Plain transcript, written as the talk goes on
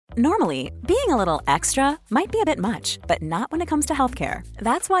Normally, being a little extra might be a bit much, but not when it comes to healthcare.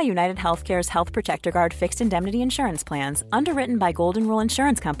 That's why United Healthcare's Health Protector Guard fixed indemnity insurance plans, underwritten by Golden Rule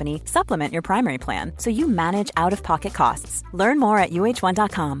Insurance Company, supplement your primary plan so you manage out-of-pocket costs. Learn more at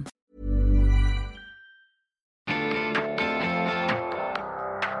uh1.com.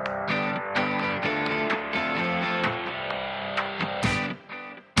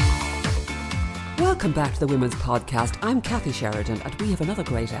 Welcome back to the Women's Podcast. I'm Kathy Sheridan and we have another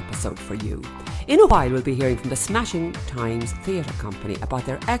great episode for you. In a while we'll be hearing from the Smashing Times Theatre Company about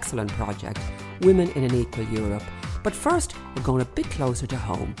their excellent project, Women in an Equal Europe. But first, we're going a bit closer to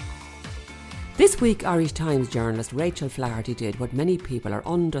home. This week, Irish Times journalist Rachel Flaherty did what many people are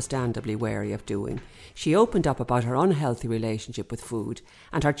understandably wary of doing. She opened up about her unhealthy relationship with food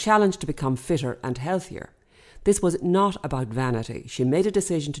and her challenge to become fitter and healthier. This was not about vanity. She made a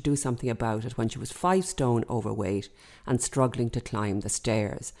decision to do something about it when she was 5 stone overweight and struggling to climb the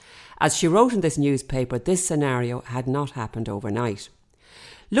stairs. As she wrote in this newspaper, this scenario had not happened overnight.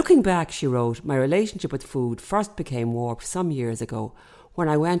 Looking back, she wrote, my relationship with food first became warped some years ago when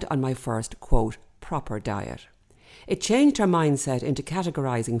I went on my first, quote, proper diet. It changed her mindset into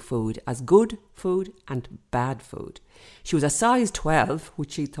categorising food as good food and bad food. She was a size 12,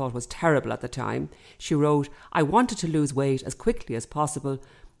 which she thought was terrible at the time. She wrote, I wanted to lose weight as quickly as possible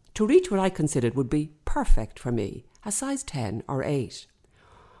to reach what I considered would be perfect for me, a size 10 or 8.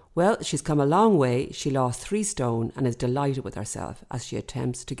 Well, she's come a long way. She lost 3 stone and is delighted with herself as she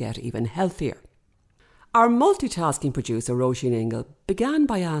attempts to get even healthier. Our multitasking producer, Roisin Ingle, began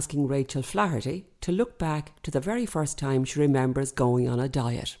by asking Rachel Flaherty to look back to the very first time she remembers going on a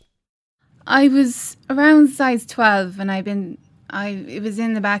diet. I was around size 12 and it was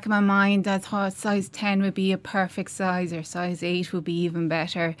in the back of my mind. I thought size 10 would be a perfect size or size 8 would be even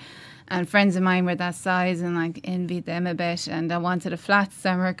better. And friends of mine were that size and I envied them a bit. And I wanted a flat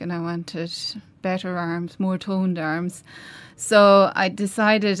stomach and I wanted better arms, more toned arms. So I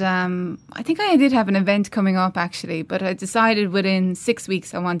decided, I think I did have an event coming up actually, but I decided within 6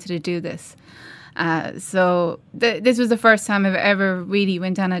 weeks I wanted to do this. So this was the first time I've ever really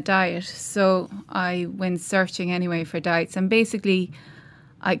went on a diet. So I went searching anyway for diets and basically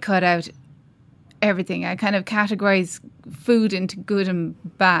I cut out everything. I kind of categorised food into good and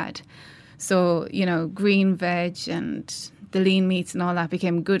bad. So, you know, green veg and the lean meats and all that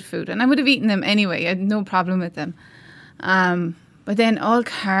became good food. And I would have eaten them anyway. I had no problem with them. But then all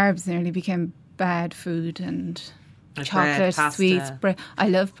carbs nearly became bad food and chocolate, bread, sweets, bread. I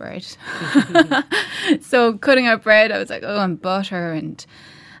love bread. So cutting out bread, I was like, and butter. And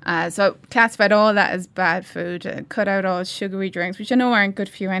so I classified all that as bad food. Cut out all sugary drinks, which I know aren't good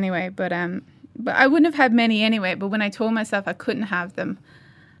for you anyway. But I wouldn't have had many anyway. But when I told myself I couldn't have them,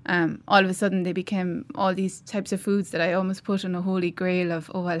 all of a sudden they became all these types of foods that I almost put in a holy grail of,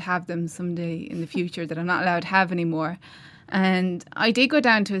 I'll have them someday in the future that I'm not allowed to have anymore. And I did go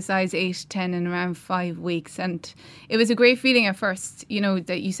down to a size 8, 10 in around 5 weeks. And it was a great feeling at first, you know,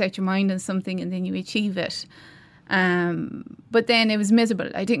 that you set your mind on something and then you achieve it. But then it was miserable.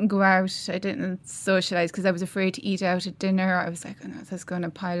 I didn't go out. I didn't socialise because I was afraid to eat out at dinner. I was like, oh no, that's going to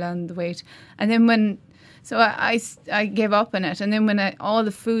pile on the weight. And then I gave up on it. And then when all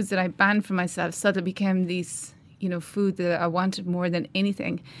the foods that I banned for myself suddenly became these, you know, food that I wanted more than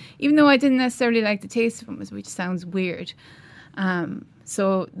anything, even though I didn't necessarily like the taste of them, which sounds weird.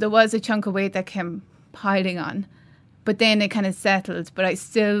 So there was a chunk of weight that came piling on, but then it kind of settled. But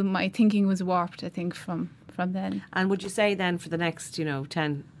my thinking was warped, I think, from then. And would you say then for the next,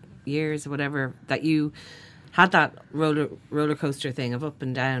 10 years or whatever, that you had that roller coaster thing of up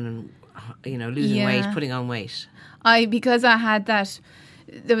and down and, losing weight, putting on weight? Because I had that,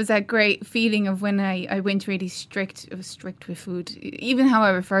 there was that great feeling of when I went really strict. It was strict with food. Even how I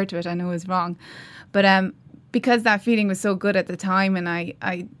refer to it, I know is wrong. But because that feeling was so good at the time, and I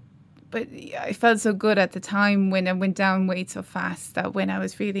felt so good at the time when I went down weight so fast that when I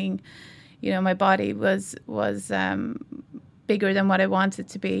was feeling, my body was bigger than what I wanted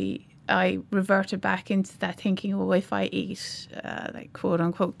to be, I reverted back into that thinking, if I eat like quote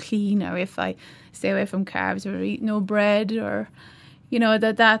unquote clean, or if I stay away from carbs or eat no bread, or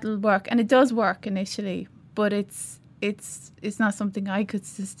that'll work. And it does work initially, but it's not something I could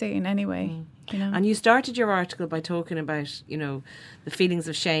sustain anyway. And you started your article by talking about, the feelings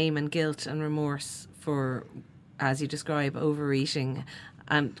of shame and guilt and remorse for, as you describe, overeating.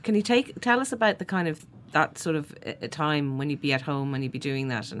 Can you tell us about the kind of that sort of a time when you'd be at home and you'd be doing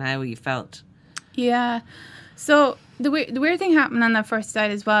that and how you felt? Yeah. So the weird thing happened on that first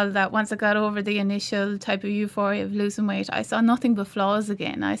diet as well, that once I got over the initial type of euphoria of losing weight, I saw nothing but flaws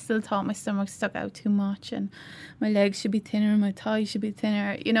again. I still thought my stomach stuck out too much and my legs should be thinner, my thighs should be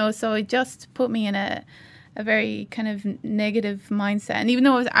thinner, so it just put me in a very kind of negative mindset. And even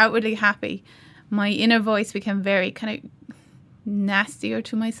though I was outwardly happy, my inner voice became very kind of nastier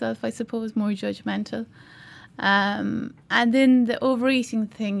to myself, I suppose, more judgmental. And then the overeating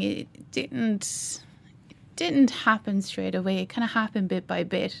thing, it didn't happen straight away. It kind of happened bit by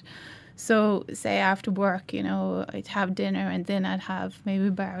bit. So say after work, I'd have dinner and then I'd have maybe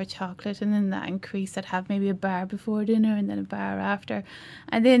a bar of chocolate, and then that increased. I'd have maybe a bar before dinner and then a bar after.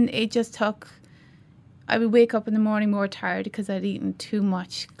 And then it just took, I would wake up in the morning more tired because I'd eaten too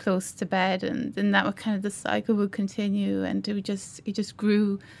much close to bed, and then that would kind of, the cycle would continue, and it just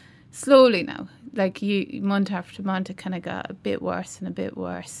grew slowly now. Like month after month, it kind of got a bit worse and a bit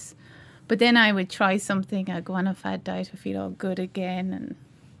worse. But then I would try something, I'd go on a fad diet, I'd feel all good again, and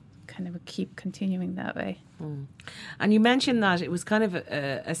kind of would keep continuing that way. Mm. And you mentioned that it was kind of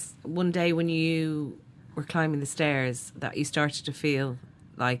one day when you were climbing the stairs that you started to feel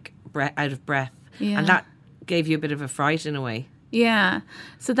like out of breath. Yeah. And that gave you a bit of a fright in a way. Yeah.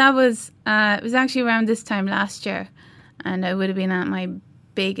 So that was, it was actually around this time last year, and I would have been at my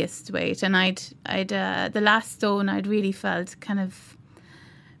biggest weight. And I'd the last stone I'd really felt kind of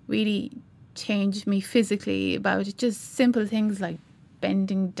really changed me physically, about just simple things like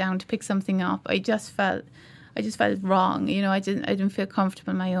bending down to pick something up. I just felt wrong. I didn't feel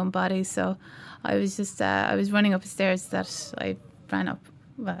comfortable in my own body. So I was just, I was running up the stairs that I ran up.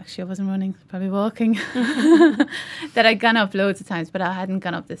 Well, actually, I wasn't running, probably walking. That I'd gone up loads of times, but I hadn't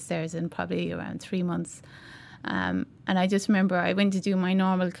gone up the stairs in probably around 3 months. And I just remember I went to do my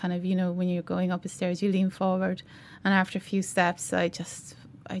normal kind of, when you're going up the stairs, you lean forward. And after a few steps, I just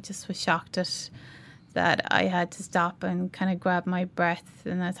was shocked that I had to stop and kind of grab my breath.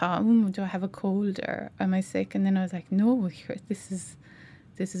 And I thought, do I have a cold or am I sick? And then I was like, no, this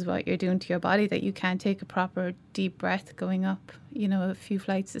is what you're doing to your body, that you can't take a proper deep breath going up, a few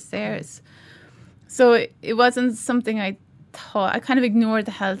flights of stairs. So it wasn't something I thought. I kind of ignored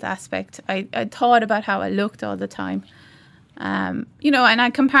the health aspect. I thought about how I looked all the time. And I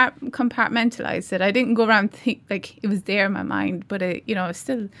compartmentalized it. I didn't go around think like it was there in my mind, but I was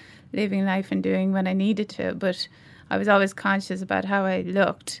still living life and doing what I needed to. But I was always conscious about how I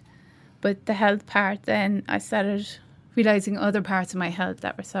looked. But the health part, then I started realizing other parts of my health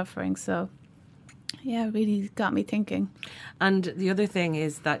that were suffering. So, yeah, it really got me thinking. And the other thing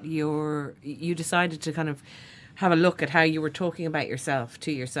is that you decided to kind of have a look at how you were talking about yourself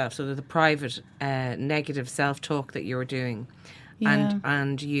to yourself. So the private negative self-talk that you were doing. Yeah.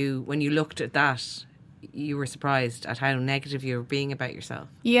 And you, when you looked at that, you were surprised at how negative you were being about yourself.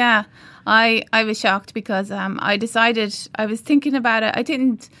 Yeah, I was shocked because I decided, I was thinking about it. I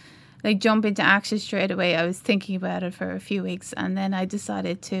didn't jump into action straight away. I was thinking about it for a few weeks, and then I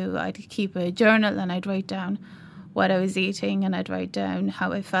decided I'd keep a journal and I'd write down what I was eating, and I'd write down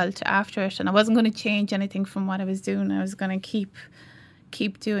how I felt after it. And I wasn't going to change anything from what I was doing. I was going to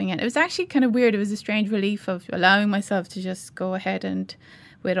keep doing it. It was actually kind of weird. It was a strange relief of allowing myself to just go ahead and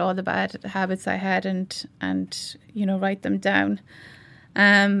with all the bad habits I had and write them down.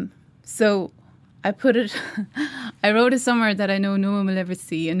 So I put it, I wrote it somewhere that I know no one will ever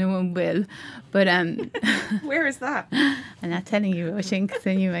see and no one will. But where is that? I'm not telling you, Roisin, because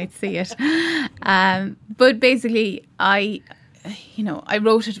then you might see it. But basically, I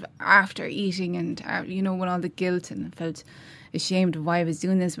wrote it after eating and, with all the guilt, and I felt ashamed of why I was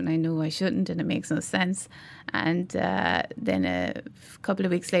doing this when I know I shouldn't, and it makes no sense. And then a couple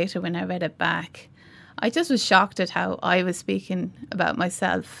of weeks later, when I read it back, I just was shocked at how I was speaking about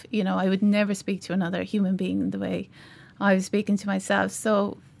myself. I would never speak to another human being the way I was speaking to myself.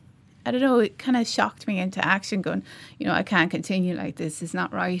 So, I don't know, it kind of shocked me into action, going, I can't continue like this. It's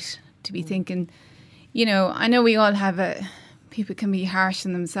not right to be thinking, I know we all have people can be harsh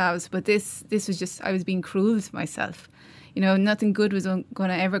on themselves, but this was just, I was being cruel to myself. Nothing good was going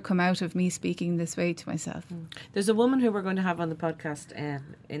to ever come out of me speaking this way to myself. There's a woman who we're going to have on the podcast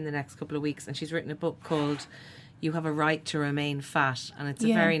in the next couple of weeks, and she's written a book called You Have a Right to Remain Fat, and it's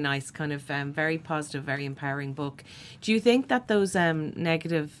a very nice kind of very positive, very empowering book. Do you think that those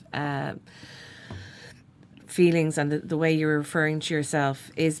negative feelings and the way you're referring to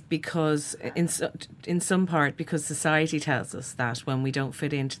yourself is because, in some part, because society tells us that when we don't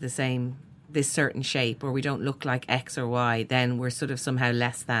fit into this certain shape, or we don't look like X or Y, then we're sort of somehow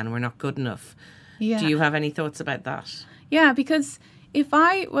less than, we're not good enough. Yeah. Do you have any thoughts about that? Yeah, because if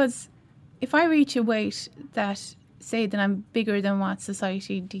I reach a weight that say that I'm bigger than what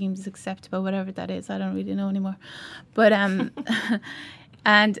society deems acceptable, whatever that is. I don't really know anymore. But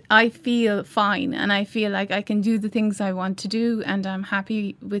and I feel fine, and I feel like I can do the things I want to do, and I'm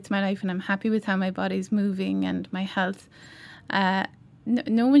happy with my life, and I'm happy with how my body's moving and my health.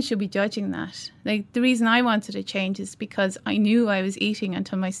 No one should be judging that. Like, the reason I wanted to change is because I knew I was eating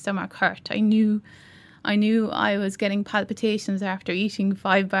until my stomach hurt. I knew I was getting palpitations after eating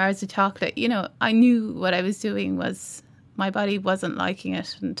 5 bars of chocolate. You know, I knew what I was doing was, my body wasn't liking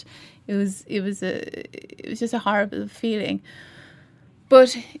it, and it was just a horrible feeling.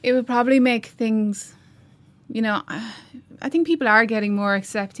 But it would probably make things, you know, I think people are getting more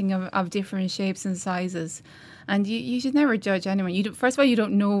accepting of different shapes and sizes. And you should never judge anyone. First of all, you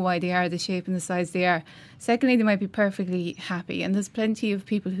don't know why they are the shape and the size they are. Secondly, they might be perfectly happy. And there's plenty of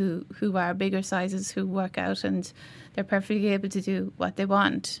people who are bigger sizes who work out, and they're perfectly able to do what they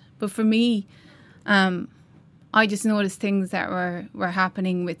want. But for me, I just noticed things that were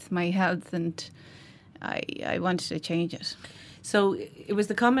happening with my health, and I wanted to change it. So it was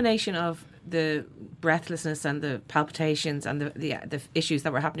the combination of the breathlessness and the palpitations and the issues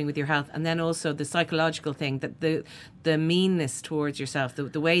that were happening with your health, and then also the psychological thing, that the meanness towards yourself,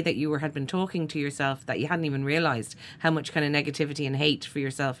 the way that you had been talking to yourself, that you hadn't even realised how much kind of negativity and hate for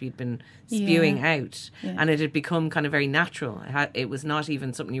yourself you'd been spewing out. Yeah. And it had become kind of very natural. It was not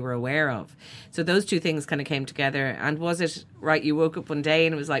even something you were aware of. So those two things kind of came together. And was it, right, you woke up one day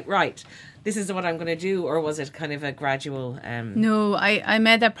and it was like, right, this is what I'm going to do, or was it kind of a gradual... No, I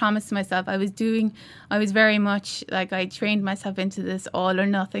made that promise to myself. I was very much like, I trained myself into this all or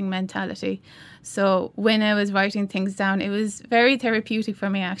nothing mentality. So when I was writing things down, it was very therapeutic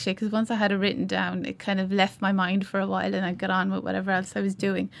for me, actually, because once I had it written down, it kind of left my mind for a while, and I got on with whatever else I was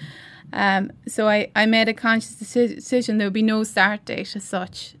doing. So I made a conscious decision there would be no start date as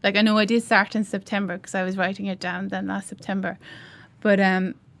such. Like, I know I did start in September because I was writing it down then last September. But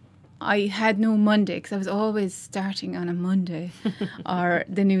I had no Monday, because I was always starting on a Monday or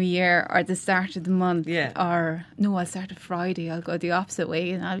the new year or the start of the month. Yeah. Or, no, I'll start a Friday. I'll go the opposite way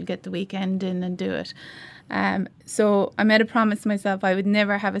and I'll get the weekend in and do it. So I made a promise to myself I would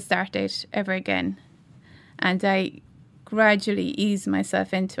never have a start date ever again. And I gradually eased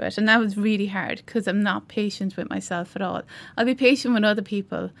myself into it. And that was really hard because I'm not patient with myself at all. I'll be patient with other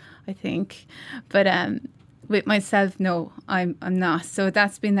people, I think. But with myself, no, I'm not. So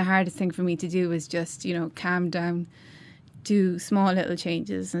that's been the hardest thing for me to do, is just, you know, calm down, do small little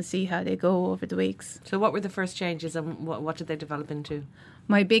changes and see how they go over the weeks. So what were the first changes, and what did they develop into?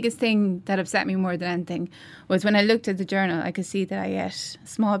 My biggest thing that upset me more than anything was when I looked at the journal, I could see that I ate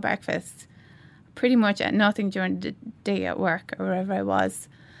small breakfasts, pretty much ate nothing during the day at work or wherever I was.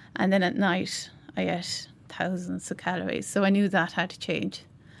 And then at night, I ate thousands of calories. So I knew that had to change.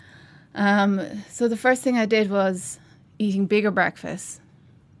 So the first thing I did was eating bigger breakfasts,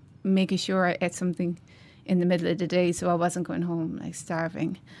 making sure I ate something in the middle of the day so I wasn't going home like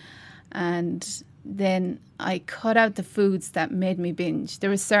starving. And then I cut out the foods that made me binge. There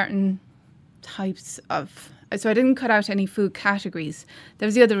were certain types of... So I didn't cut out any food categories. That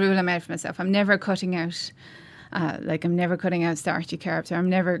was the other rule I made for myself. I'm never cutting out... I'm never cutting out starchy carbs, or I'm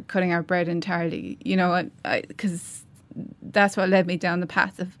never cutting out bread entirely, you know, because that's what led me down the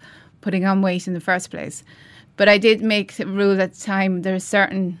path of putting on weight in the first place. But I did make a rule at the time. There are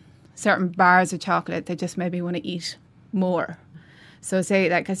certain bars of chocolate that just made me want to eat more. So say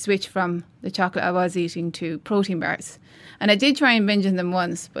like I switched from the chocolate I was eating to protein bars. And I did try and binge on them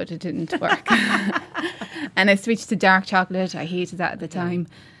once, but it didn't work. And I switched to dark chocolate. I hated that at the time.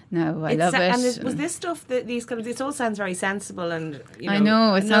 No, I love it. And was this stuff that this all sounds very sensible, and you know, I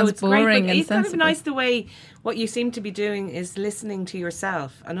know it sounds boring, great, but and it's sensible. kind of nice the way what you seem to be doing is listening to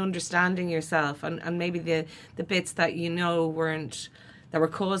yourself and understanding yourself, and maybe the bits that you know that were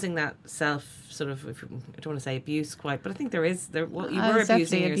causing that self sort of, I don't want to say abuse quite, but I think you were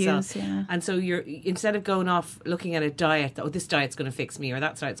abusing yourself. Yeah. And so you're, instead of going off looking at a diet, this diet's going to fix me or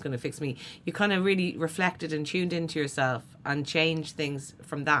that diet's going to fix me, you kind of really reflected and tuned into yourself and changed things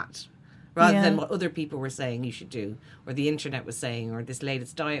from that, rather than what other people were saying you should do, or the internet was saying, or this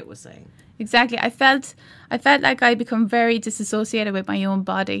latest diet was saying. Exactly. I felt like I'd become very disassociated with my own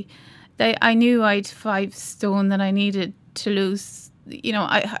body. I knew I'd 5 stone that I needed to lose. You know,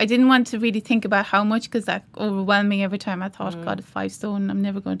 I didn't want to really think about how much, because that overwhelmed me every time I thought, God, 5 stone, I'm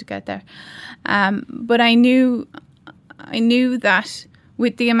never going to get there. But I knew that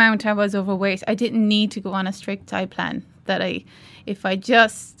with the amount I was overweight, I didn't need to go on a strict diet plan. That if I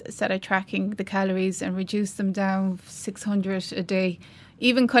just started tracking the calories and reduced them down 600 a day,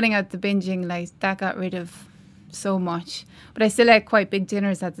 even cutting out the binging, like that got rid of so much. But I still ate quite big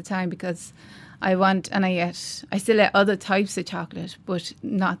dinners at the time because I still ate other types of chocolate, but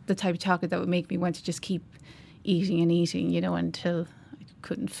not the type of chocolate that would make me want to just keep eating and eating, until I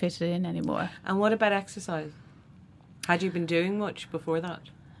couldn't fit it in anymore. And what about exercise? Had you been doing much before that?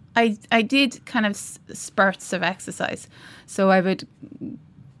 I did kind of spurts of exercise. So I would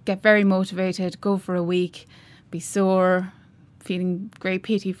get very motivated, go for a week, be sore, feeling great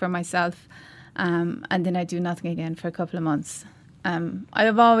pity for myself, and then I'd do nothing again for a couple of months.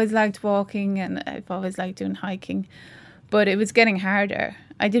 I've always liked walking and I've always liked doing hiking, but it was getting harder.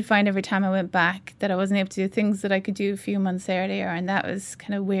 I did find every time I went back that I wasn't able to do things that I could do a few months earlier, and that was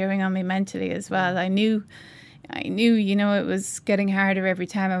kind of wearing on me mentally as well. I knew, it was getting harder every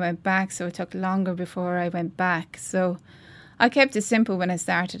time I went back, so it took longer before I went back. So I kept it simple when I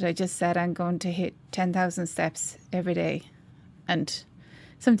started. I just said I'm going to hit 10,000 steps every day. And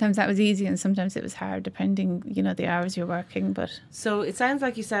sometimes that was easy and sometimes it was hard, depending, the hours you're working. But so it sounds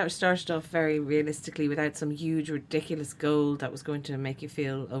like you started off very realistically without some huge, ridiculous goal that was going to make you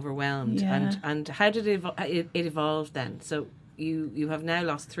feel overwhelmed. Yeah. And how did it evolve then? So you have now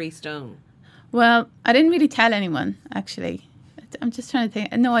lost 3 stone. Well, I didn't really tell anyone, actually. I'm just trying to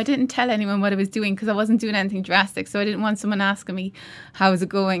think. No, I didn't tell anyone what I was doing because I wasn't doing anything drastic. So I didn't want someone asking me, how's it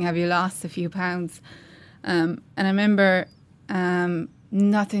going? Have you lost a few pounds? And I remember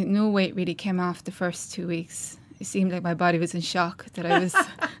no weight really came off the first 2 weeks. It seemed like my body was in shock that I was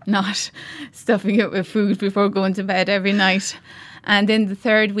not stuffing it with food before going to bed every night. And then the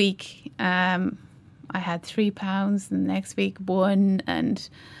 3rd week, I had 3 pounds, and the next week 1, and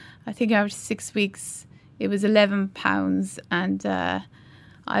I think after 6 weeks it was 11 pounds, and I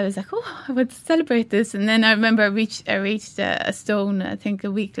was like, oh, I would celebrate this. And then I remember I reached a stone, I think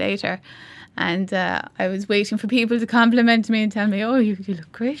a week later, and I was waiting for people to compliment me and tell me, oh, you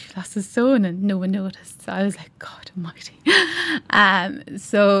look great, you lost a stone, and no one noticed. So I was like, God almighty.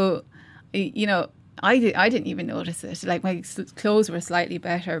 So, I didn't even notice it. Like, my clothes were slightly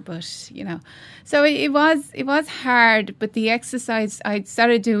better, but so it was hard. But the exercise, I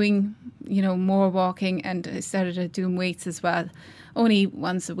started doing, more walking, and I started doing weights as well, only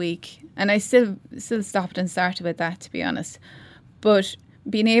once a week. And I still stopped and started with that, to be honest. But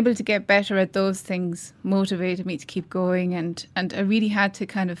being able to get better at those things motivated me to keep going, and I really had to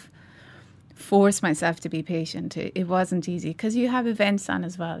kind of force myself to be patient. It wasn't easy because you have events on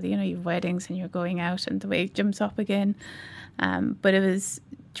as well. You have weddings and you're going out and the weight jumps up again. But it was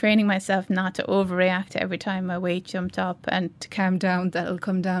training myself not to overreact every time my weight jumped up, and to calm down. That'll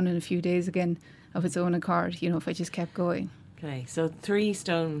come down in a few days again of its own accord, if I just kept going. Okay, so 3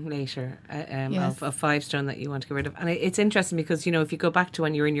 stone later Yes. of 5 stone that you want to get rid of. And it's interesting because, if you go back to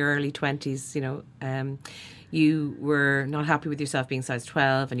when you were in your early 20s, you were not happy with yourself being size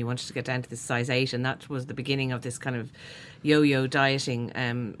 12 and you wanted to get down to this size 8, and that was the beginning of this kind of yo-yo dieting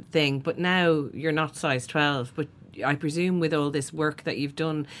thing. But now you're not size 12, but I presume with all this work that you've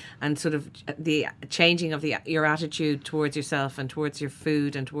done and sort of the changing of your attitude towards yourself and towards your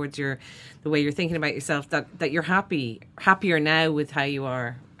food and towards the way you're thinking about yourself, that you're happier now with how you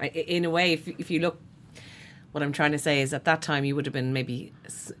are. In a way, if you look, what I'm trying to say is at that time you would have been maybe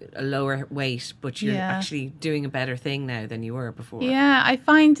a lower weight, but you're actually doing a better thing now than you were before. Yeah, I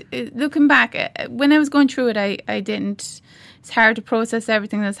find, looking back, when I was going through it, I didn't. It's hard to process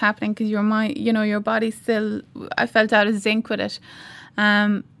everything that's happening because your mind, your body still. I felt out of sync with it,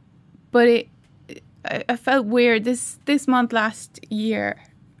 but I felt weird. This month last year,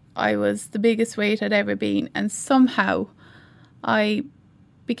 I was the biggest weight I'd ever been, and somehow I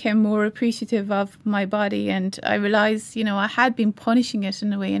became more appreciative of my body, and I realised, I had been punishing it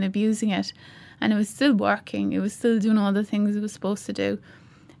in a way and abusing it, and it was still working. It was still doing all the things it was supposed to do.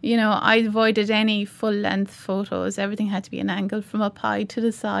 I avoided any full-length photos. Everything had to be an angle from up high to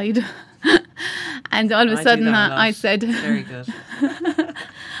the side. And all of a sudden I said... Very good.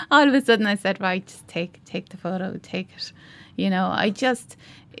 All of a sudden I said, right, just take the photo, take it.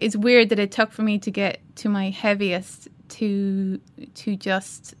 It's weird that it took for me to get to my heaviest to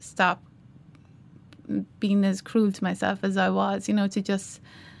just stop being as cruel to myself as I was, to just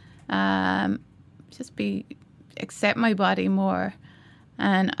accept my body more.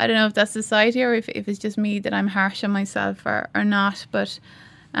 And I don't know if that's society or if it's just me that I'm harsh on myself or not. But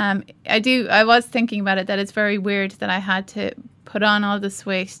I was thinking about it, that it's very weird that I had to put on all this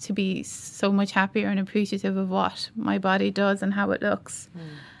weight to be so much happier and appreciative of what my body does and how it looks.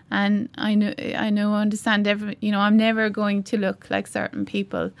 And I understand I'm never going to look like certain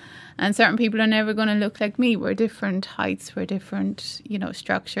people, and certain people are never going to look like me. We're different heights, we're different,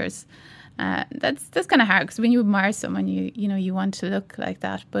 structures. That's kind of hard because when you admire someone, you want to look like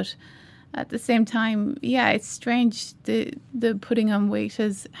that. But at the same time, yeah, it's strange. The putting on weight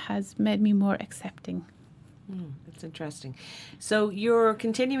has made me more accepting. That's interesting. So you're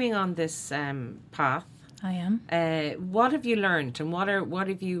continuing on this path. I am. What have you learned, and what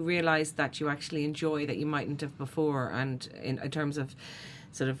have you realised that you actually enjoy that you mightn't have before, and in terms of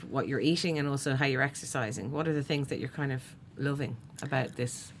sort of what you're eating and also how you're exercising? What are the things that you're kind of loving about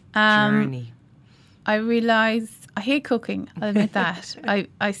this journey? I realise I hate cooking. I'll admit that.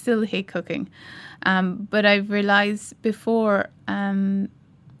 I still hate cooking. But I've realised before, I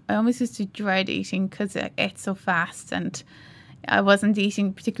almost used to dread eating because I ate so fast, and I wasn't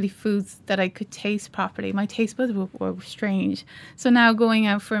eating particularly foods that I could taste properly. My taste buds were strange. So now going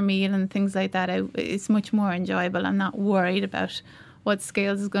out for a meal and things like that, it's much more enjoyable. I'm not worried about what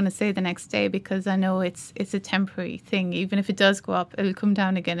scales is going to say the next day, because I know it's a temporary thing. Even if it does go up, it'll come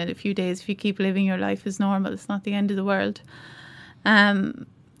down again in a few days. If you keep living your life as normal, it's not the end of the world.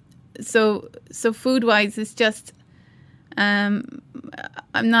 So food wise, it's just I'm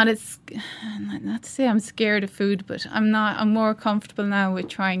not to say I'm scared of food, but I'm more comfortable now with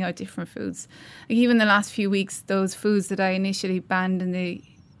trying out different foods. Like even the last few weeks, those foods that I initially banned in the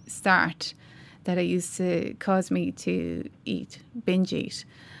start, that I used to cause me to binge eat.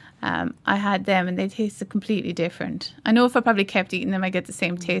 I had them and they tasted completely different. I know if I probably kept eating them, I get the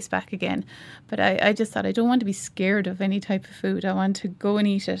same taste back again. But I just thought I don't want to be scared of any type of food. I want to go and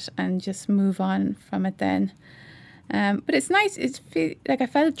eat it and just move on from it then. But it's nice. Like I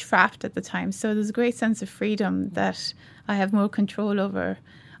felt trapped at the time. So there's a great sense of freedom that I have more control over.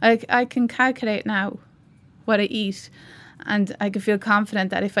 I can calculate now what I eat. And I can feel confident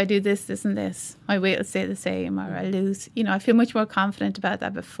that if I do this, this and this, my weight will stay the same or I'll lose. I feel much more confident about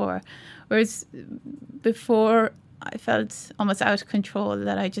that before. Whereas before, I felt almost out of control,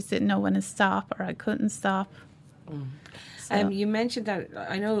 that I just didn't know when to stop or I couldn't stop. So. You mentioned that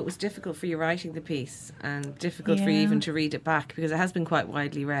I know it was difficult for you writing the piece and difficult for you even to read it back, because it has been quite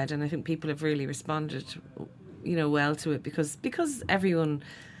widely read, and I think people have really responded, well to it because everyone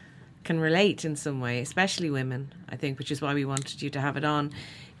can relate in some way, especially women, I think, which is why we wanted you to have it on.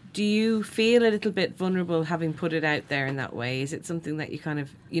 Do you feel a little bit vulnerable having put it out there in that way? Is it something that you kind of,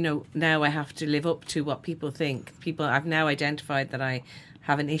 now I have to live up to what people think? I've now identified that I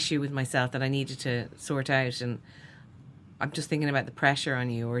have an issue with myself that I needed to sort out, and I'm just thinking about the pressure on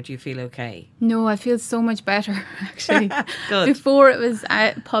you, or do you feel okay? No, I feel so much better, actually. Good. Before it was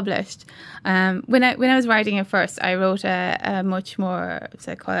published, when I was writing it first, I wrote a much more,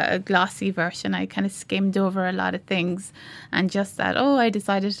 a glossy version. I kind of skimmed over a lot of things and just that, I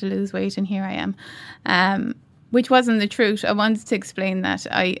decided to lose weight and here I am, which wasn't the truth. I wanted to explain that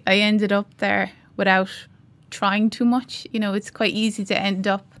I ended up there without trying too much. It's quite easy to end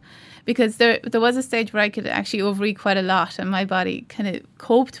up, because there was a stage where I could actually overeat quite a lot and my body kind of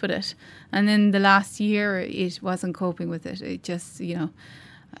coped with it. And then the last year, it wasn't coping with it. It just,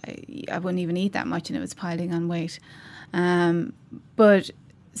 I wouldn't even eat that much and it was piling on weight. But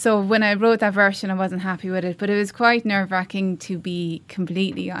so when I wrote that version, I wasn't happy with it. But it was quite nerve-wracking, to be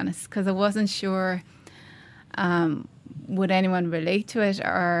completely honest, because I wasn't sure would anyone relate to it,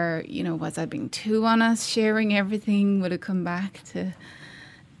 or, was I being too honest, sharing everything? Would it come back to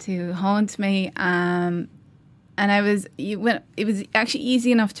haunt me, and it was actually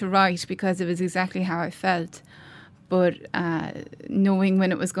easy enough to write because it was exactly how I felt, but knowing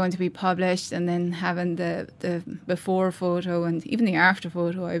when it was going to be published and then having the before photo and even the after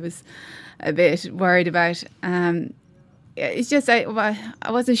photo, I was a bit worried about. It's just I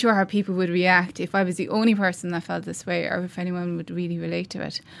wasn't sure how people would react, if I was the only person that felt this way or if anyone would really relate to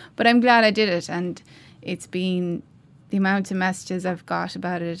it. But I'm glad I did it, and it's been, the amount of messages I've got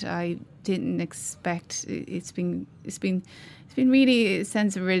about it, I didn't expect. It's been really a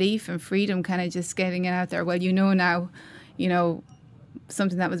sense of relief and freedom, kind of just getting it out there. Well, now,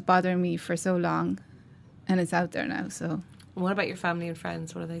 something that was bothering me for so long, and it's out there now. So, what about your family and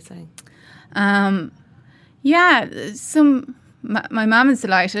friends? What are they saying? My mum is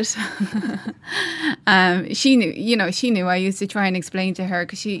delighted. She knew. I used to try and explain to her,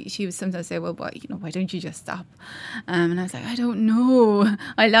 because she would sometimes say, well, why don't you just stop? And I was like, I don't know.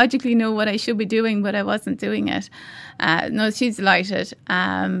 I logically know what I should be doing, but I wasn't doing it. No, she's delighted.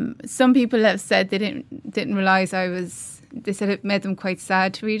 Some people have said they didn't realise they said it made them quite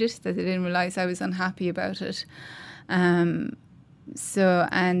sad to read it, that they didn't realise I was unhappy about it. So,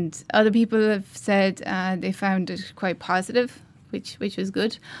 and other people have said they found it quite positive, which was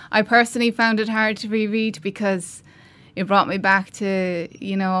good. I personally found it hard to reread because it brought me back to,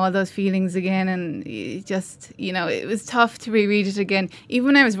 all those feelings again, and it just, it was tough to reread it again. Even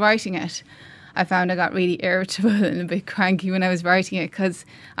when I was writing it, I found I got really irritable and a bit cranky when I was writing it, because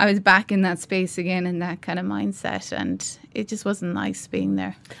I was back in that space again, in that kind of mindset, and it just wasn't nice being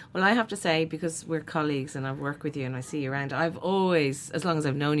there. Well, I have to say, because we're colleagues and I've worked with you and I see you around, I've always, as long as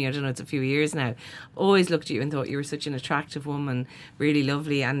I've known you, I don't know, it's a few years now, always looked at you and thought you were such an attractive woman, really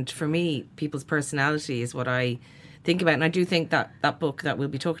lovely. And for me, people's personality is what I think about. And I do think that that book that we'll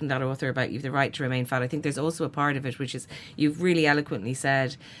be talking to that author about, You've the Right to Remain Fat, I think there's also a part of it which is, you've really eloquently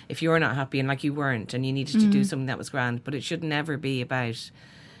said, if you're not happy, and like you weren't, and you needed to do something that was grand, but it should never be about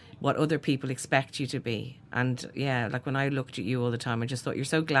what other people expect you to be. And yeah, like when I looked at you all the time, I just thought, you're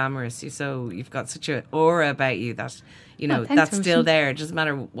so glamorous, you've got such an aura about you that, you know, thanks, that's still there. It doesn't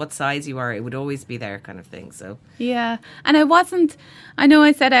matter what size you are, it would always be there, kind of thing. So yeah, and I know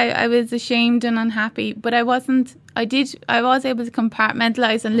I said I was ashamed and unhappy, but I was able to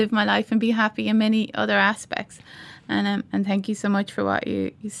compartmentalize and live my life and be happy in many other aspects. And thank you so much for what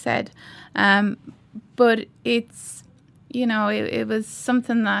you said. But it's, you know, it was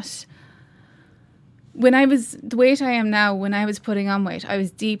something that when I was the weight I am now, when I was putting on weight, I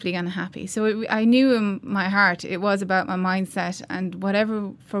was deeply unhappy. So I knew in my heart it was about my mindset, and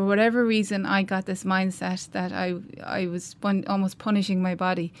for whatever reason I got this mindset that I was almost punishing my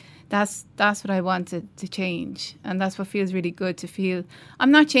body. That's what I wanted to change, and that's what feels really good to feel.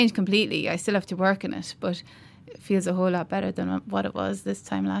 I'm not changed completely. I still have to work on it, but it feels a whole lot better than what it was this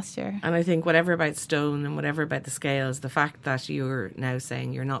time last year. And I think whatever about stone and whatever about the scales, the fact that you're now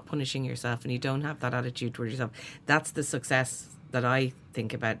saying you're not punishing yourself and you don't have that attitude towards yourself, that's the success that I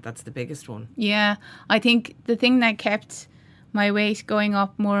think about. That's the biggest one. Yeah, I think the thing that kept my weight going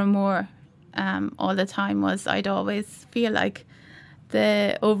up more and more all the time was I'd always feel like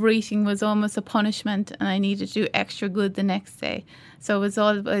the overeating was almost a punishment and I needed to do extra good the next day. So it was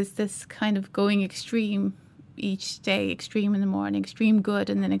always this kind of going extreme each day, extreme in the morning, extreme good,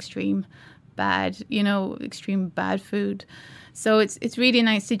 and then extreme bad, extreme bad food. So it's really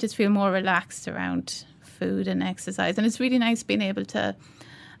nice to just feel more relaxed around food and exercise. And it's really nice being able to,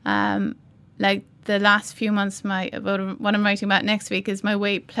 like the last few months, about what I'm writing about next week is my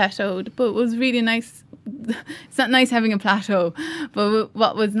weight plateaued, but it was really nice. It's not nice having a plateau, but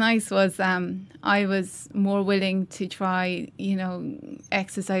what was nice was I was more willing to try,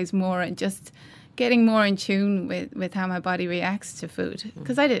 exercise more and just getting more in tune with how my body reacts to food,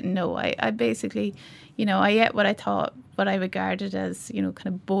 because I didn't know. I basically, I ate what I regarded as, kind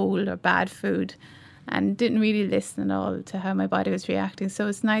of bold or bad food, and didn't really listen at all to how my body was reacting. So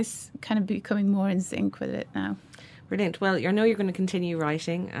it's nice kind of becoming more in sync with it now. Brilliant. Well, I know you're going to continue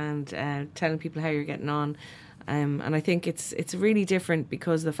writing and telling people how you're getting on. And I think it's really different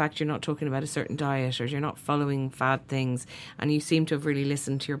because of the fact you're not talking about a certain diet or you're not following fad things, and you seem to have really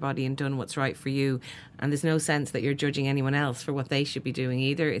listened to your body and done what's right for you. And there's no sense that you're judging anyone else for what they should be doing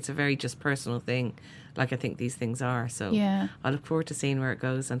either. It's a very just personal thing, like I think these things are. So yeah. I look forward to seeing where it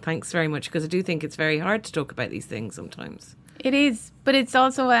goes. And thanks very much, because I do think it's very hard to talk about these things sometimes. It is, but it's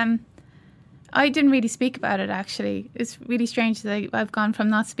also I didn't really speak about it, actually. It's really strange that I've gone from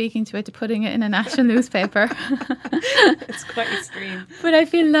not speaking to it to putting it in a national newspaper. It's quite extreme. But I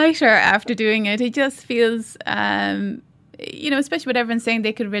feel lighter after doing it. It just feels, especially with everyone saying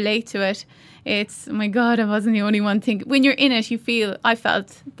they could relate to it. It's, oh my God, I wasn't the only one thinking. When you're in it, I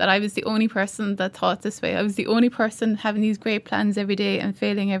felt that I was the only person that thought this way. I was the only person having these great plans every day and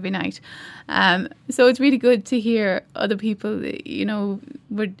failing every night. So it's really good to hear other people,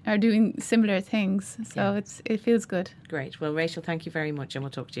 are doing similar things. So yeah. It feels good. Great. Well, Rachel, thank you very much, and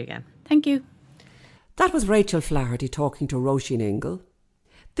we'll talk to you again. Thank you. That was Rachel Flaherty talking to Roisin Ingle.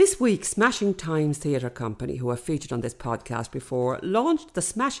 This week, Smashing Times Theatre Company, who have featured on this podcast before, launched the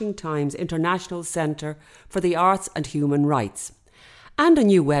Smashing Times International Centre for the Arts and Human Rights, and a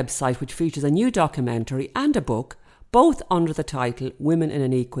new website which features a new documentary and a book, both under the title Women in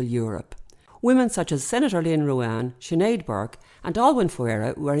an Equal Europe. Women such as Senator Lynn Ruane, Sinead Burke and Alwyn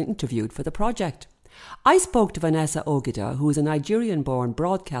Fuera were interviewed for the project. I spoke to Vanessa Ogida, who is a Nigerian-born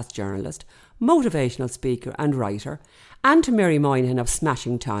broadcast journalist, motivational speaker and writer, and to Mary Moynihan of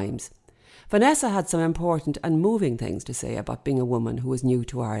Smashing Times. Vanessa had some important and moving things to say about being a woman who was new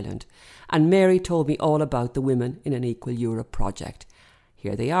to Ireland, and Mary told me all about the Women in an Equal Europe project.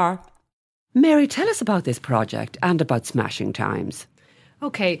 Here they are. Mary, tell us about this project and about Smashing Times.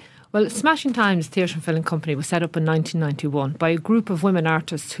 Okay, Well, Smashing Times Theatre and Film Company was set up in 1991 by a group of women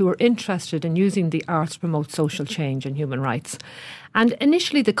artists who were interested in using the arts to promote social change and human rights. And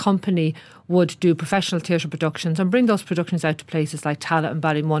initially the company would do professional theatre productions and bring those productions out to places like Tallaght and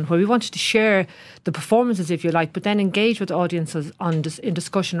Ballymun, where we wanted to share the performances, if you like, but then engage with audiences in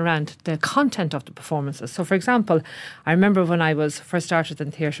discussion around the content of the performances. So, for example, I remember when I was first started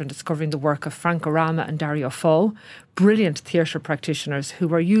in theatre and discovering the work of Franco Rama and Dario Fo, brilliant theatre practitioners who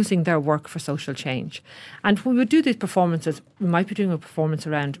were using their work for social change. And when we would do these performances, we might be doing a performance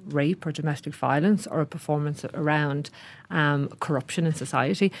around rape or domestic violence, or a performance around corruption in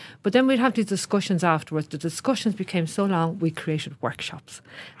society. But then we'd have these discussions afterwards. The discussions became so long, we created workshops.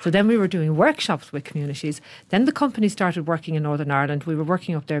 So then we were doing workshops with communities. Then the company started working in Northern Ireland. We were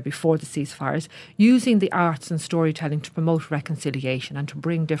working up there before the ceasefires, using the arts and storytelling to promote reconciliation and to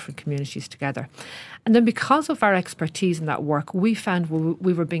bring different communities together. And then because of our expertise in that work, we found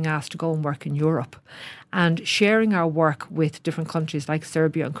we were being asked to go and work in Europe, and sharing our work with different countries like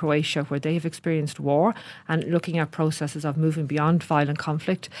Serbia and Croatia, where they have experienced war, and looking at processes of moving beyond violent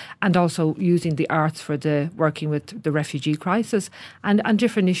conflict, and also using the arts for working with the refugee crisis and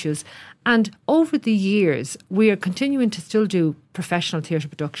different issues. And over the years, we are continuing to still do professional theatre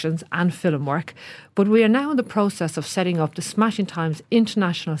productions and film work, but we are now in the process of setting up the Smashing Times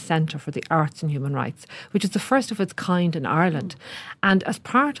International Centre for the Arts and Human Rights, which is the first of its kind in Ireland. And as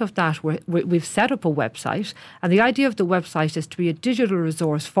part of that, we've set up a website, and the idea of the website is to be a digital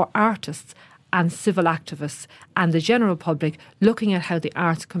resource for artists and civil activists and the general public, looking at how the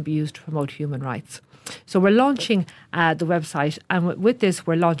arts can be used to promote human rights. So we're launching the website, and with this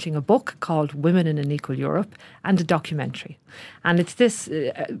we're launching a book called Women in an Equal Europe and a documentary. And it's this,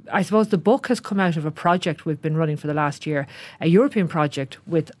 I suppose the book has come out of a project we've been running for the last year, a European project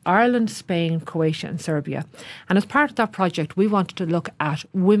with Ireland, Spain, Croatia and Serbia. And as part of that project, we wanted to look at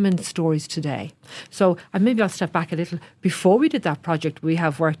women's stories today. So maybe I'll step back a little. Before we did that project, we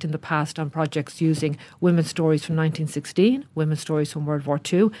have worked in the past on projects using women's stories from 1916, women's stories from World War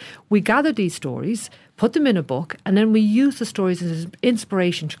II. We gather these stories, put them in a book, and then we use the stories as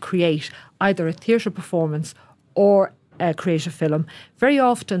inspiration to create either a theatre performance or create a film. Very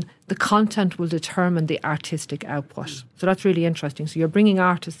often the content will determine the artistic output. So that's really interesting. So you're bringing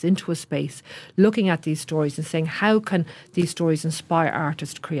artists into a space, looking at these stories and saying, how can these stories inspire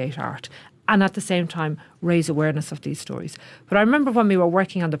artists to create art? And at the same time, raise awareness of these stories. But I remember when we were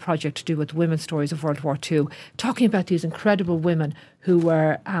working on the project to do with women's stories of World War II, talking about these incredible women who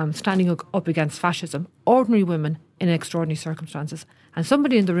were standing up against fascism, ordinary women in extraordinary circumstances. And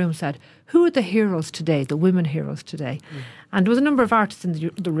somebody in the room said, who are the heroes today, the women heroes today? And there was a number of artists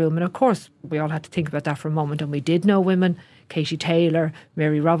in the room. And of course, we all had to think about that for a moment. And we did know women, Katie Taylor,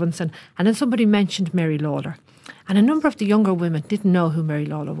 Mary Robinson. And then somebody mentioned Mary Lawler. And a number of the younger women didn't know who Mary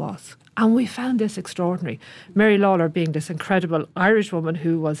Lawler was. And we found this extraordinary. Mary Lawler being this incredible Irish woman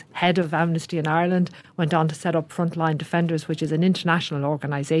who was head of Amnesty in Ireland, went on to set up Frontline Defenders, which is an international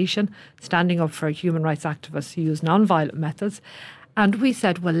organisation standing up for human rights activists who use non-violent methods. And we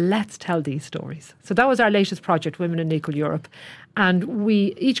said, well, let's tell these stories. So that was our latest project, Women in Equal Europe. And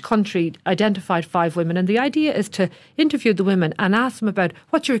each country identified 5 women. And the idea is to interview the women and ask them about,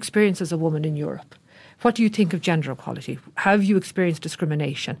 what's your experience as a woman in Europe? What do you think of gender equality? Have you experienced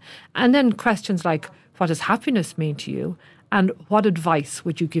discrimination? And then questions like, what does happiness mean to you? And what advice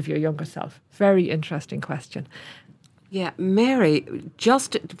would you give your younger self? Very interesting question. Yeah, Mary,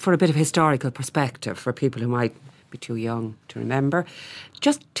 just for a bit of historical perspective for people who might be too young to remember,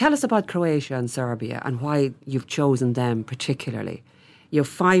 just tell us about Croatia and Serbia and why you've chosen them particularly. You have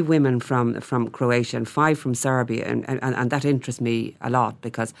 5 women from Croatia and 5 from Serbia, and that interests me a lot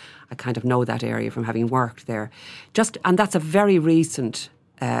because I kind of know that area from having worked there. And that's a very recent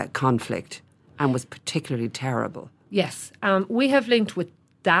conflict and was particularly terrible. Yes, we have linked with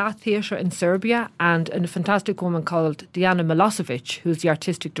Da Theatre in Serbia and a fantastic woman called Diana Milosevic, who's the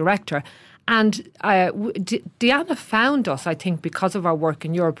artistic director. And Diana found us, I think, because of our work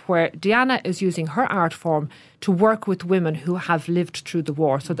in Europe, where Diana is using her art form to work with women who have lived through the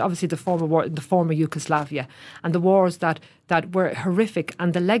war. So obviously the former war in the former Yugoslavia, and the wars that were horrific,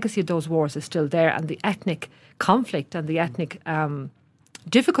 and the legacy of those wars is still there, and the ethnic conflict and the ethnic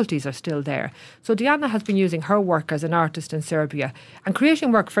difficulties are still there. So Diana has been using her work as an artist in Serbia and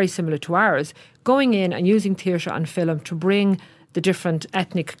creating work very similar to ours, going in and using theatre and film to bring the different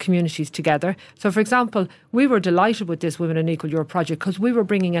ethnic communities together. So, for example, we were delighted with this Women in Equal Europe project because we were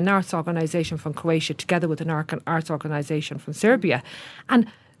bringing an arts organisation from Croatia together with an arts organisation from Serbia. And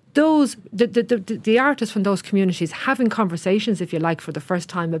the artists from those communities having conversations, if you like, for the first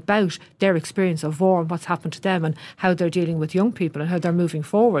time about their experience of war and what's happened to them and how they're dealing with young people and how they're moving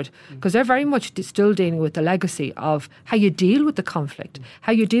forward, because they're very much still dealing with the legacy of how you deal with the conflict,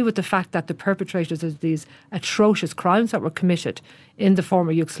 how you deal with the fact that the perpetrators of these atrocious crimes that were committed in the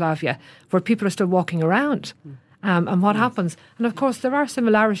former Yugoslavia, where people are still walking around, and what happens. And of course there are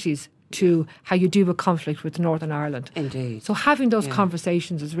similarities to how you deal with conflict with Northern Ireland. Indeed. So having those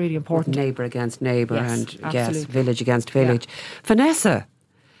conversations is really important. Neighbour against neighbour, Yes, and yes, absolutely. village against village. Vanessa,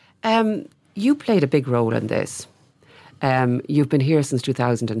 you played a big role in this. You've been here since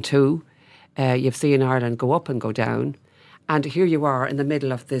 2002. You've seen Ireland go up and go down. And here you are in the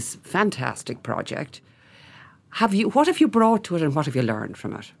middle of this fantastic project. What have you brought to it and what have you learned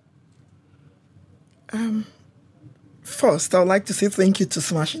from it? First, I would like to say thank you to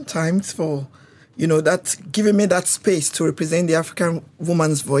Smashing Times for, that giving me that space to represent the African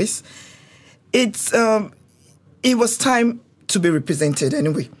woman's voice. It was time to be represented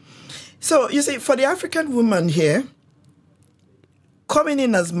anyway. So, you see, for the African woman here, coming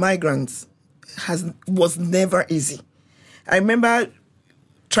in as migrants was never easy. I remember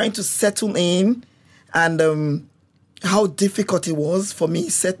trying to settle in and how difficult it was for me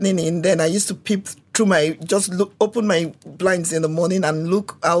settling in. Then I used to peep through open my blinds in the morning and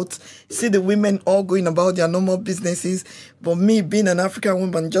look out, see the women all going about their normal businesses. But me being an African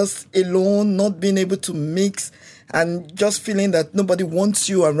woman, just alone, not being able to mix and just feeling that nobody wants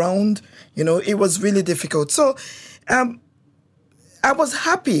you around, it was really difficult. So I was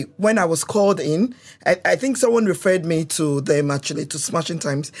happy when I was called in. I think someone referred me to them, actually, to Smashing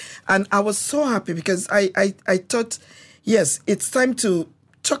Times. And I was so happy because I thought, yes, it's time to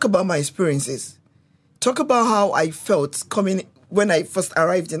talk about my experiences. Talk about how I felt coming when I first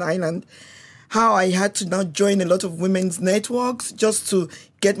arrived in Ireland, how I had to now join a lot of women's networks just to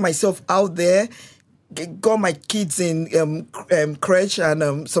get myself out there, got my kids in crèche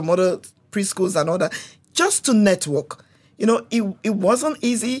and some other preschools and all that, just to network. It wasn't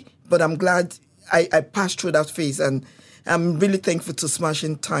easy, but I'm glad I passed through that phase, and I'm really thankful to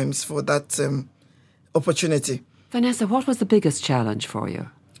Smashing Times for that opportunity. Vanessa, what was the biggest challenge for you?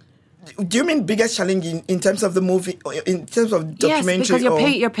 Do you mean biggest challenge in terms of the movie, in terms of documentary? Yes,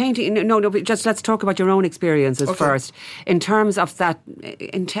 because you're painting. No, but just let's talk about your own experiences first. In terms of that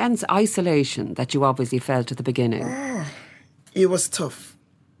intense isolation that you obviously felt at the beginning. It was tough.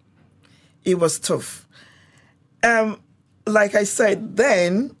 Like I said,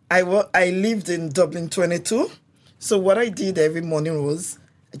 then I lived in Dublin 22. So what I did every morning was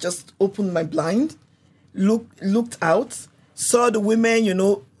I just opened my blind, looked out, saw the women,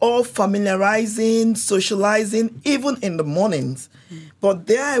 all familiarizing, socializing, even in the mornings. But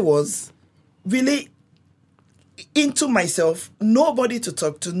there I was, really into myself, nobody to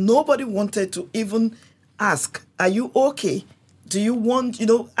talk to, nobody wanted to even ask, are you okay? Do you want,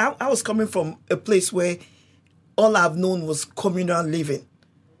 I was coming from a place where all I've known was communal living.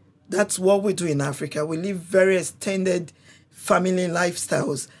 That's what we do in Africa. We live very extended family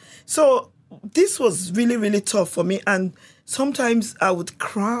lifestyles. So this was really, really tough for me. And sometimes I would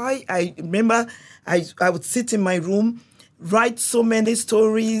cry. I remember I would sit in my room, write so many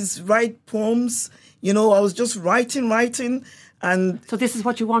stories, write poems. I was just writing. And so this is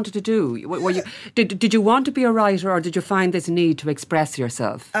what you wanted to do. Did you want to be a writer, or did you find this need to express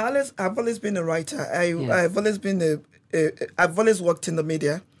yourself? I've always been a writer. I've always been I've always worked in the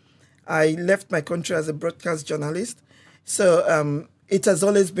media. I left my country as a broadcast journalist, so it has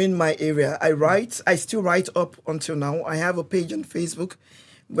always been my area. I write. I still write up until now. I have a page on Facebook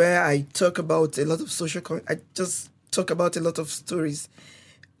where I talk about a lot of I just talk about a lot of stories.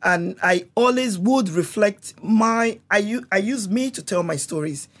 And I always would reflect I use me to tell my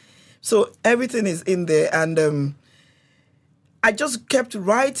stories. So everything is in there. And I just kept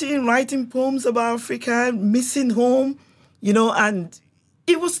writing poems about Africa, missing home, and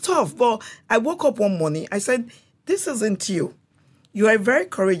it was tough. But I woke up one morning, I said, this isn't you. You are a very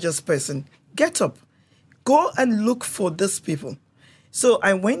courageous person. Get up. Go and look for these people. So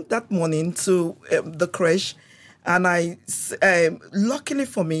I went that morning to the crèche. And luckily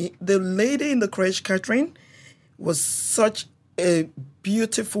for me, the lady in the crèche, Catherine, was such a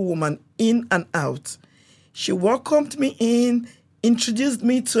beautiful woman in and out. She welcomed me in, introduced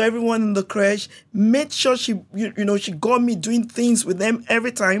me to everyone in the crèche, made sure she got me doing things with them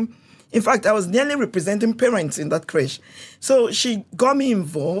every time. In fact, I was nearly representing parents in that crèche. So she got me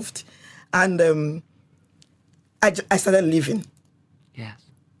involved, and I started living. Yes.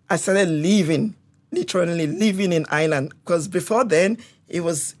 I started living. Literally living in Ireland, because before then it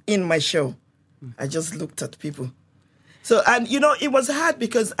was in my shell. I just looked at people, So, and it was hard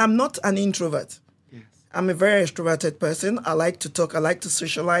because I'm not an introvert. Yes. I'm a very extroverted person. I like to talk. I like to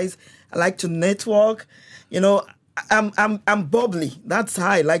socialize. I like to network. I'm bubbly. That's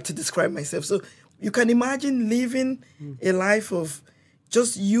how I like to describe myself. So you can imagine living a life of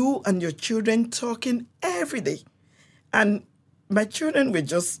just you and your children talking every day. And my children were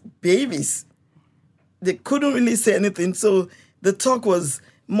just babies. They couldn't really say anything. So the talk was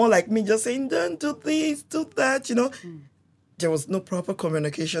more like me just saying, don't do this, do that, There was no proper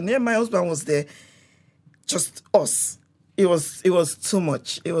communication. Yeah, my husband was there, just us. It was too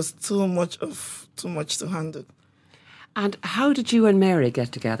much. It was too much to handle. And how did you and Mary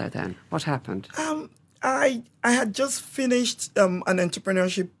get together then? What happened? I had just finished an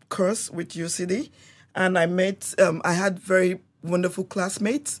entrepreneurship course with UCD, and I had very wonderful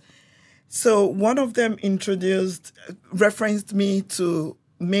classmates. So one of them referenced me to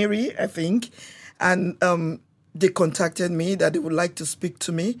Mary, I think, and they contacted me that they would like to speak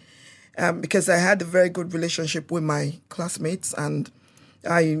to me because I had a very good relationship with my classmates. And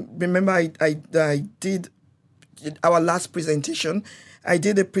I remember I did our last presentation. I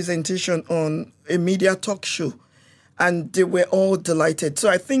did a presentation on a media talk show, and they were all delighted. So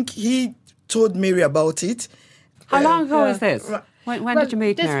I think he told Mary about it. How long ago is this? When did you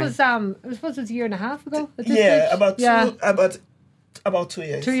meet Mary? This was a year and a half ago. About 2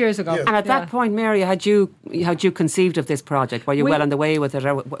 years. 2 years ago. Yeah. And at that point, Mary, had you conceived of this project? Were you well on the way with it?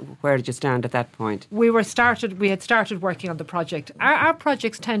 Or where did you stand at that point? We had started working on the project. Our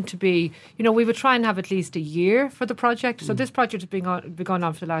projects tend to be, we would try and have at least a year for the project. So this project has been going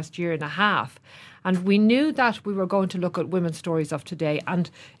on for the last year and a half. And we knew that we were going to look at women's stories of today. And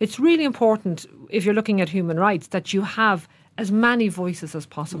it's really important, if you're looking at human rights, that you have as many voices as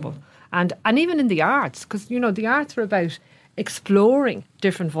possible. And even in the arts, because, the arts are about exploring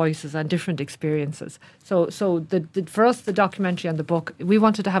different voices and different experiences. So for us, the documentary and the book, we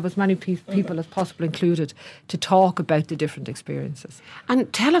wanted to have as many people as possible included to talk about the different experiences.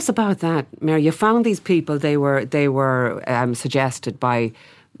 And tell us about that, Mary. You found these people. They were suggested by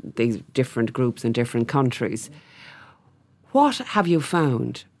these different groups in different countries. What have you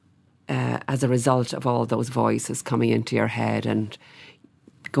found as a result of all those voices coming into your head and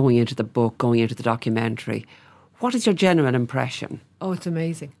going into the book, going into the documentary? What is your general impression? Oh, it's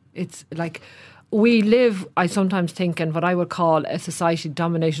amazing. It's like we live, I sometimes think, in what I would call a society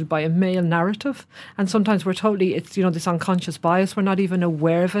dominated by a male narrative. And sometimes we're totally, it's, this unconscious bias, we're not even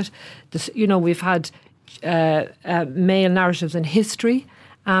aware of it. We've had male narratives in history.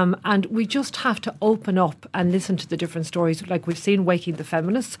 And we just have to open up and listen to the different stories. Like we've seen Waking the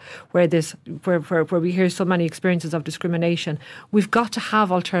Feminists, where we hear so many experiences of discrimination. We've got to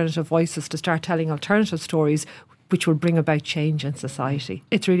have alternative voices to start telling alternative stories which will bring about change in society.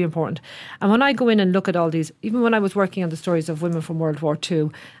 It's really important. And when I go in and look at all these, even when I was working on the stories of women from World War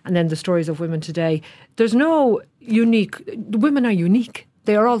II and then the stories of women today, there's no women are unique.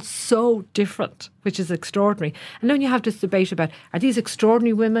 They are all so different, which is extraordinary. And then you have this debate about, are these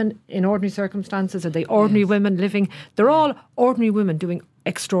extraordinary women in ordinary circumstances? Are they ordinary women living? They're all ordinary women doing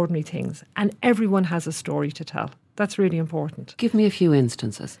extraordinary things. And everyone has a story to tell. That's really important. Give me a few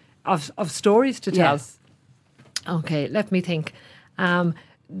instances. Of stories to tell? Yes. Okay, let me think.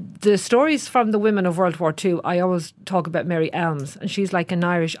 The stories from the women of World War II, I always talk about Mary Elmes, and she's like an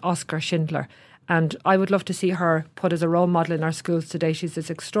Irish Oscar Schindler. And I would love to see her put as a role model in our schools today. She's this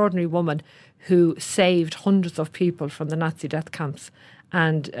extraordinary woman who saved hundreds of people from the Nazi death camps.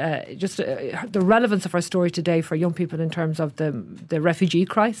 And the relevance of her story today for young people in terms of the refugee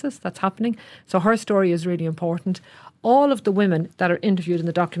crisis that's happening. So her story is really important. All of the women that are interviewed in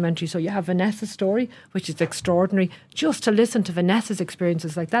the documentary. So you have Vanessa's story, which is extraordinary. Just to listen to Vanessa's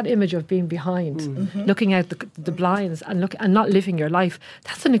experiences, like that image of being behind, looking out the blinds and not living your life.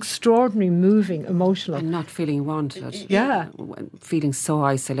 That's an extraordinary, moving, emotional. And not feeling wanted. Yeah. Feeling so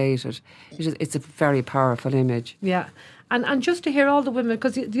isolated. It's a very powerful image. Yeah. And just to hear all the women,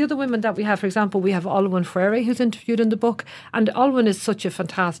 because the other women that we have, for example, we have Olwen Frere, who's interviewed in the book, and Olwen is such a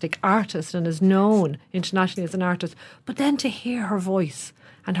fantastic artist and is known internationally as an artist, but then to hear her voice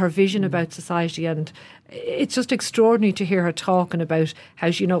and her vision about society, and it's just extraordinary to hear her talking about how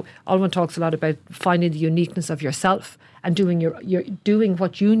Olwen talks a lot about finding the uniqueness of yourself and doing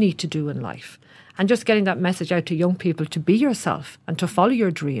what you need to do in life. And just getting that message out to young people to be yourself and to follow your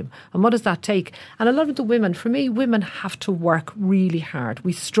dream. And what does that take? And a lot of the women, for me, women have to work really hard.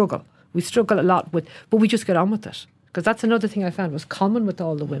 We struggle. We struggle a lot but we just get on with it. Because that's another thing I found was common with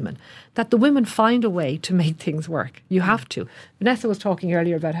all the women, that the women find a way to make things work. You have to. Vanessa was talking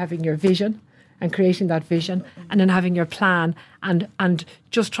earlier about having your vision and creating that vision and then having your plan and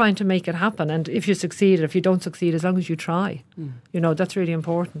just trying to make it happen. And if you succeed, if you don't succeed, as long as you try, that's really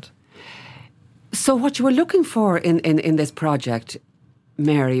important. So what you were looking for in this project,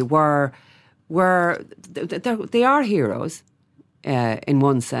 Mary, were they are heroes in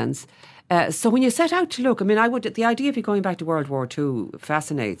one sense. So when you set out to look, the idea of you going back to World War II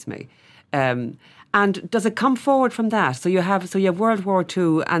fascinates me. And does it come forward from that? So you have World War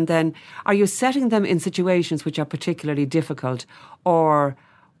II, and then are you setting them in situations which are particularly difficult, or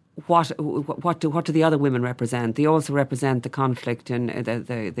what do the other women represent? They also represent the conflict in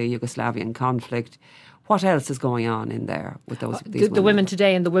the Yugoslavian conflict. What else is going on in there with these women? The women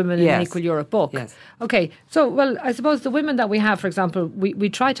today and the women in an Equal Europe book. Yes. Okay, so, well, I suppose the women that we have, for example, we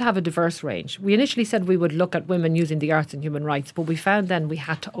try to have a diverse range. We initially said we would look at women using the arts and human rights, but we found then we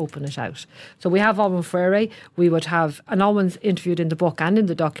had to open it out. So we have Alwyn Freire, we would have, and Alwyn's interviewed in the book and in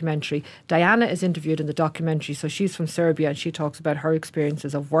the documentary. Diana is interviewed in the documentary, so she's from Serbia and she talks about her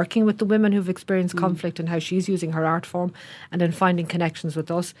experiences of working with the women who've experienced conflict and how she's using her art form and then finding connections with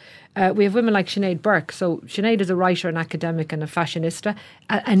us. We have women like Sinead Burke. So Sinead is a writer, an academic and a fashionista,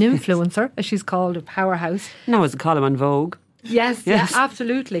 an influencer, as she's called, a powerhouse. Now as a column on Vogue. Yes, yeah,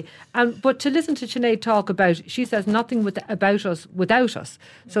 absolutely. But to listen to Sinead talk about, she says nothing about us without us.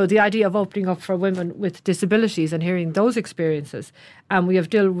 So the idea of opening up for women with disabilities and hearing those experiences. And we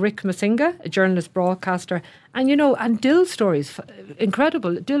have Rick Masinga, a journalist, broadcaster, and Dill's stories,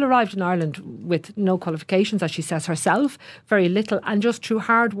 incredible. Dill arrived in Ireland with no qualifications, as she says herself, very little, and just through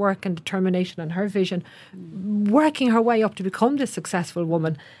hard work and determination and her vision, working her way up to become this successful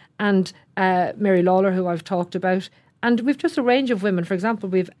woman. And Mary Lawler, who I've talked about. And we've just a range of women. For example,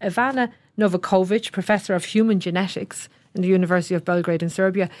 we have Ivana Novakovic, Professor of Human Genetics in the University of Belgrade in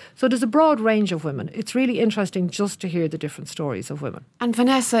Serbia. So there's a broad range of women. It's really interesting just to hear the different stories of women. And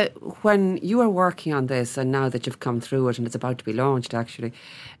Vanessa, when you are working on this, and now that you've come through it and it's about to be launched actually,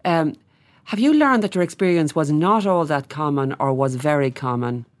 have you learned that your experience was not all that common or was very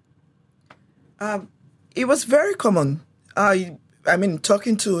common? It was very common.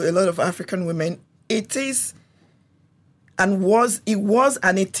 Talking to a lot of African women, it is... And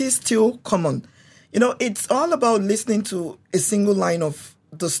it is still common. It's all about listening to a single line of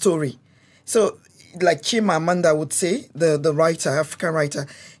the story. So, like Chimamanda would say, the writer, African writer,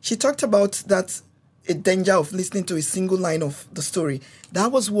 she talked about that a danger of listening to a single line of the story.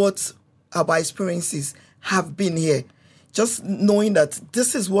 That was what our experiences have been here. Just knowing that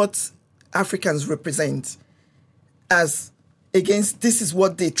this is what Africans represent as against this is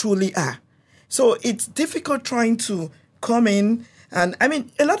what they truly are. So it's difficult trying to come in, and a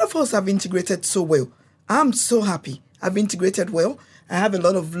lot of us have integrated so well. I'm so happy. I've integrated well. I have a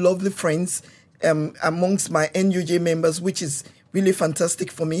lot of lovely friends amongst my NUJ members, which is really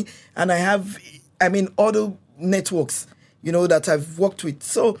fantastic for me. And I have, other networks, that I've worked with.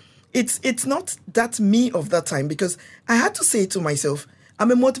 So it's not that me of that time, because I had to say to myself,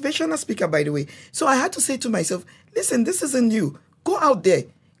 I'm a motivational speaker, by the way. So I had to say to myself, listen, this isn't you. Go out there.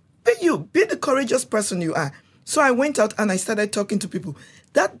 Be the courageous person you are. So I went out and I started talking to people.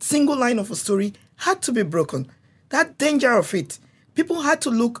 That single line of a story had to be broken. That danger of it. People had to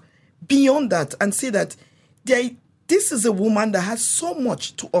look beyond that and see that this is a woman that has so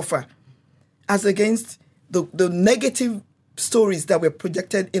much to offer as against the negative stories that were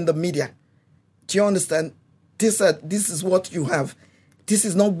projected in the media. Do you understand? This is what you have. This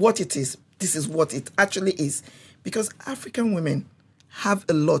is not what it is. This is what it actually is. Because African women have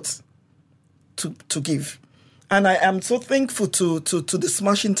a lot to give. And I am so thankful to the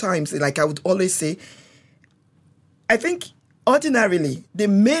Smashing Times. Like I would always say, I think ordinarily they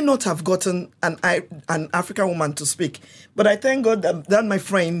may not have gotten an African woman to speak, but I thank God that my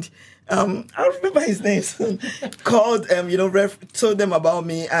friend, I remember his name, called, told them about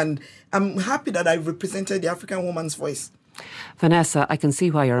me, and I'm happy that I represented the African woman's voice. Vanessa, I can see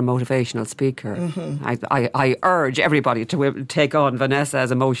why you're a motivational speaker. Mm-hmm. I urge everybody to take on Vanessa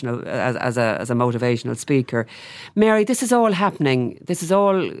as a motivational speaker. Mary, this is all happening. This is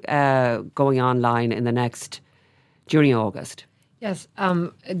all going online during August. Yes,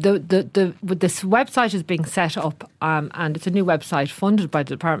 this website is being set up, and it's a new website funded by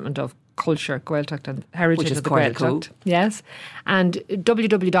the Department of Culture, Gaeltacht and Heritage, which is of the quite Gaeltacht. Cool. Yes, and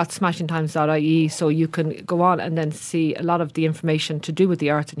www.smashingtimes.ie, so you can go on and then see a lot of the information to do with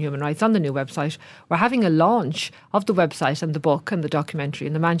the arts and human rights on the new website. We're having a launch of the website and the book and the documentary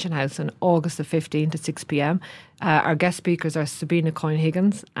in the Mansion House on August the 15th at 6 p.m. Our guest speakers are Sabina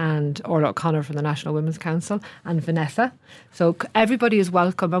Coyne-Higgins and Orla O'Connor from the National Women's Council and Vanessa. So everybody is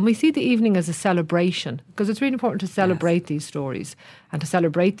welcome. And we see the evening as a celebration, because it's really important to celebrate these stories and to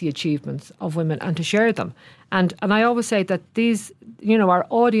celebrate the achievements of women and to share them. And I always say that these, our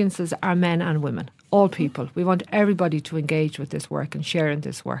audiences are men and women, all people. We want everybody to engage with this work and share in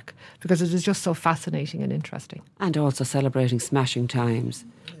this work because it is just so fascinating and interesting. And also celebrating Smashing Times,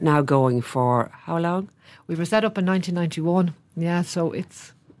 now going for how long? We were set up in 1991. Yeah, so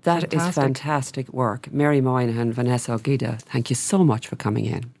it's That fantastic. is fantastic work. Mary Moynihan, Vanessa Ogida, thank you so much for coming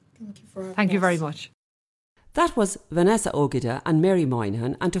in. Thank you very much. That was Vanessa Ogida and Mary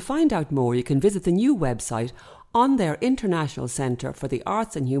Moynihan, and to find out more you can visit the new website on their International Centre for the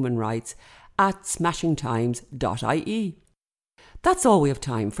Arts and Human Rights at smashingtimes.ie. That's all we have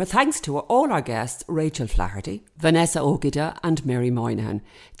time for. Thanks to all our guests, Rachel Flaherty, Vanessa Ogida and Mary Moynihan.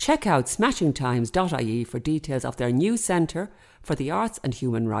 Check out smashingtimes.ie for details of their new Centre for the Arts and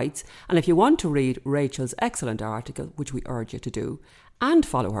Human Rights, and if you want to read Rachel's excellent article, which we urge you to do, and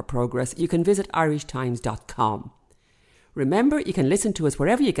follow her progress, you can visit irishtimes.com. Remember, you can listen to us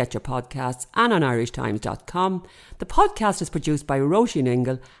wherever you get your podcasts and on irishtimes.com. The podcast is produced by Roisin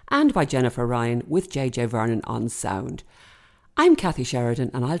Ingle and by Jennifer Ryan with JJ Vernon on sound. I'm Kathy Sheridan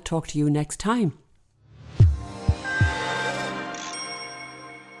and I'll talk to you next time.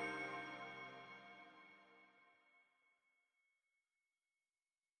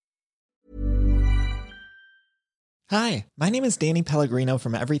 Hi, my name is Danny Pellegrino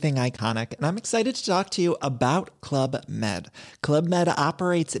from Everything Iconic, and I'm excited to talk to you about Club Med. Club Med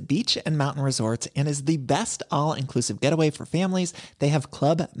operates beach and mountain resorts and is the best all-inclusive getaway for families. They have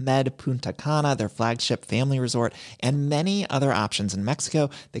Club Med Punta Cana, their flagship family resort, and many other options in Mexico,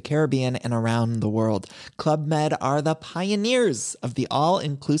 the Caribbean, and around the world. Club Med are the pioneers of the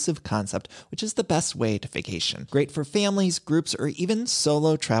all-inclusive concept, which is the best way to vacation. Great for families, groups, or even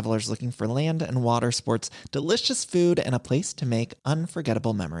solo travelers looking for land and water sports, delicious food, and a place to make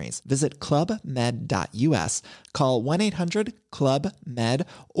unforgettable memories. Visit clubmed.us, call 1-800-CLUB-MED,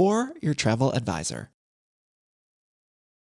 or your travel advisor.